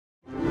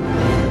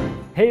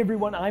Hey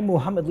everyone, I'm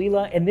Muhammad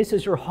Leela, and this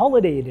is your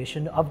holiday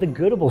edition of The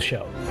Goodable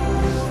Show.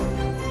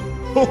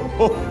 Ho,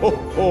 ho, ho,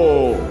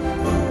 ho.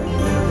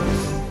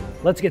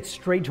 Let's get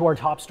straight to our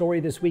top story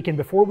this week, and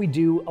before we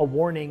do, a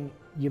warning,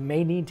 you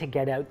may need to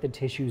get out the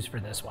tissues for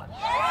this one.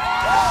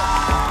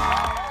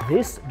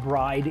 This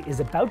bride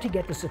is about to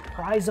get the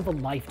surprise of a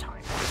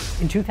lifetime.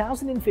 In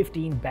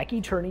 2015,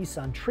 Becky Turney's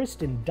son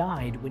Tristan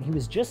died when he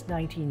was just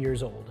 19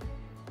 years old.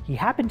 He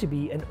happened to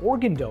be an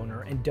organ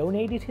donor and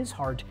donated his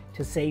heart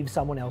to save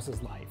someone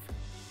else's life.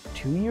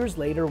 2 years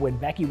later, when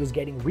Becky was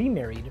getting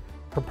remarried,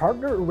 her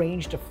partner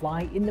arranged to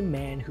fly in the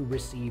man who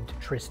received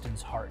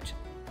Tristan's heart.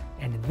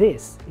 And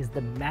this is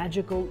the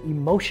magical,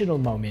 emotional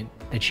moment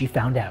that she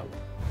found out.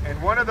 And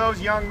one of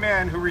those young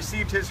men who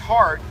received his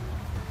heart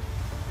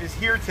is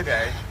here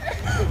today.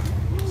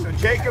 So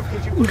Jacob,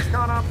 could you please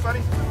come up,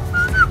 buddy?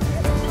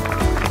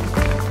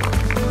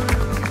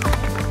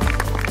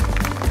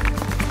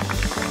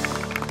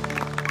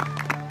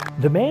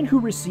 The man who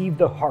received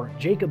the heart,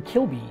 Jacob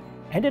Kilby,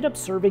 ended up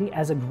serving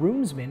as a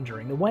groomsman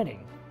during the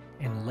wedding.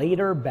 And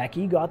later,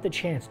 Becky got the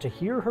chance to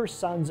hear her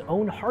son's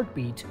own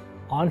heartbeat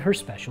on her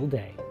special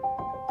day.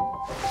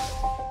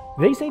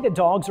 They say that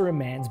dogs are a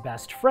man's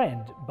best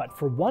friend, but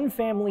for one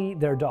family,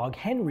 their dog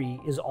Henry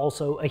is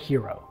also a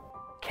hero.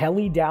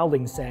 Kelly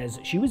Dowling says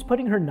she was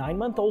putting her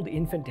 9-month-old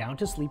infant down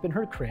to sleep in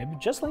her crib,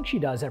 just like she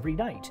does every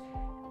night.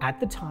 At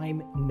the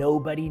time,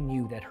 nobody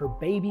knew that her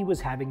baby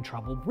was having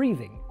trouble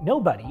breathing.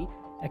 Nobody,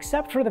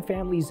 except for the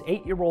family's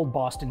 8-year-old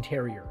Boston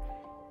Terrier.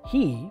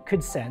 He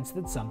could sense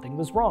that something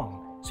was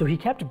wrong, so he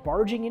kept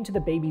barging into the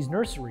baby's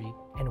nursery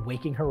and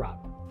waking her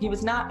up. He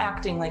was not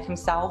acting like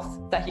himself,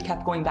 that he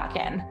kept going back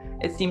in.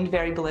 It seemed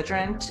very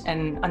belligerent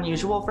and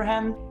unusual for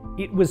him.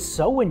 It was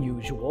so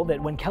unusual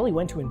that when Kelly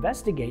went to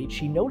investigate,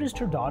 she noticed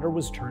her daughter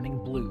was turning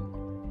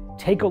blue.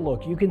 Take a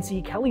look. You can see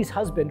Kelly's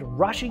husband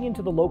rushing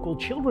into the local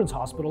children's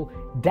hospital,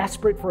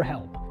 desperate for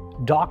help.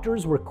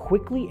 Doctors were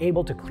quickly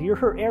able to clear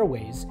her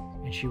airways,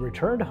 and she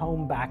returned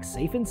home back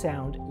safe and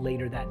sound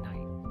later that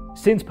night.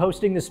 Since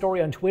posting the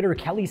story on Twitter,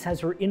 Kelly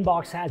says her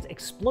inbox has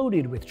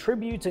exploded with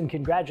tributes and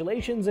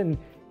congratulations and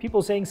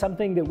people saying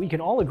something that we can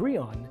all agree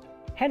on.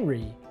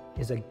 Henry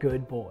is a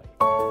good boy.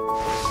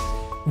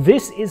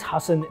 This is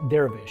Hassan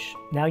Dervish.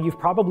 Now, you've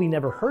probably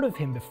never heard of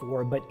him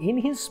before, but in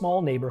his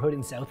small neighborhood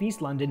in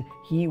southeast London,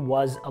 he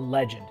was a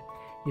legend.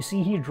 You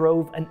see, he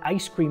drove an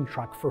ice cream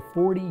truck for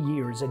 40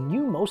 years and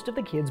knew most of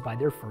the kids by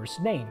their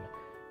first name.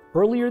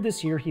 Earlier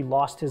this year, he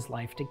lost his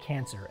life to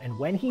cancer, and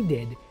when he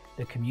did,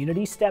 the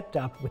community stepped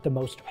up with the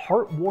most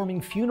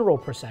heartwarming funeral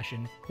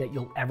procession that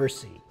you'll ever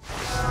see.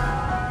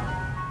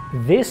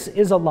 This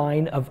is a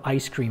line of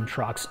ice cream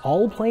trucks,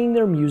 all playing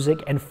their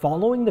music and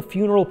following the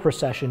funeral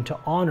procession to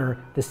honor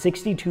the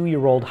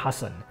 62-year-old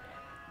Hassan.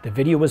 The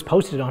video was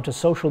posted onto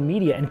social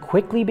media and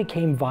quickly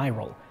became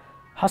viral.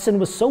 Hassan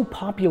was so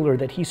popular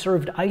that he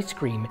served ice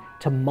cream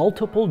to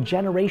multiple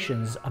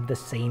generations of the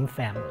same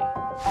family.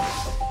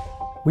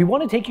 We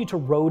want to take you to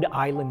Rhode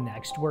Island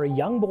next, where a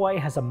young boy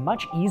has a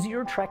much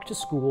easier trek to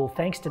school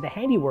thanks to the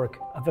handiwork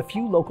of a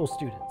few local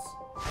students.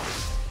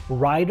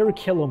 Ryder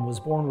Killam was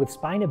born with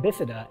spina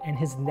bifida and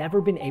has never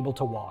been able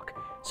to walk,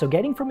 so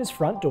getting from his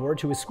front door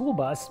to his school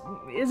bus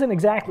isn't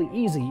exactly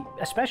easy,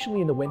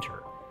 especially in the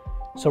winter.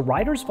 So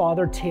Ryder's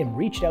father, Tim,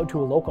 reached out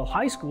to a local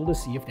high school to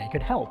see if they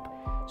could help.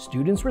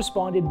 Students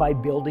responded by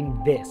building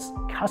this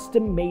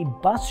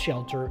custom-made bus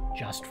shelter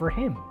just for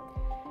him.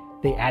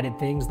 They added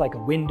things like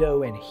a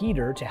window and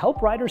heater to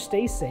help Ryder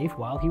stay safe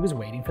while he was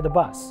waiting for the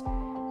bus.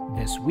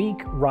 This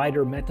week,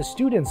 Ryder met the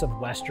students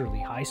of Westerly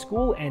High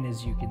School, and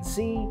as you can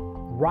see,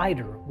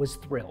 Ryder was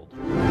thrilled.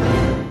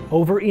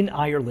 Over in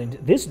Ireland,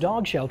 this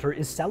dog shelter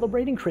is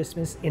celebrating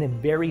Christmas in a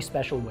very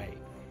special way.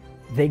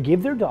 They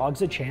give their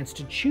dogs a chance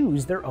to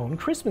choose their own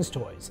Christmas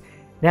toys.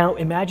 Now,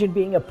 imagine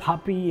being a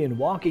puppy and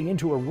walking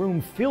into a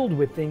room filled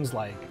with things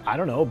like, I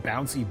don't know,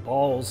 bouncy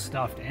balls,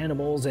 stuffed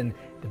animals, and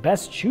the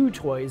best chew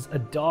toys a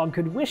dog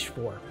could wish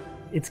for.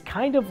 It's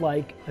kind of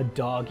like a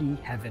doggy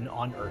heaven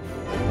on earth.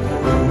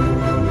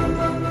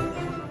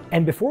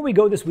 And before we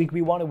go this week,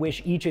 we want to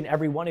wish each and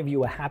every one of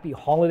you a happy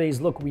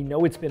holidays. Look, we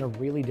know it's been a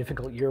really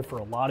difficult year for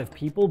a lot of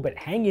people, but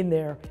hang in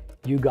there,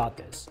 you got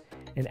this.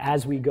 And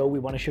as we go, we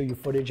want to show you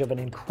footage of an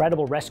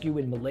incredible rescue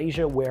in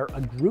Malaysia where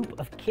a group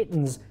of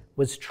kittens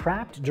was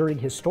trapped during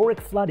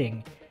historic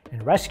flooding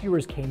and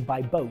rescuers came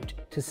by boat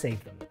to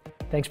save them.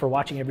 Thanks for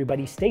watching,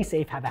 everybody. Stay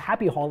safe, have a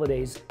happy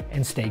holidays,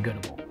 and stay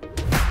goodable.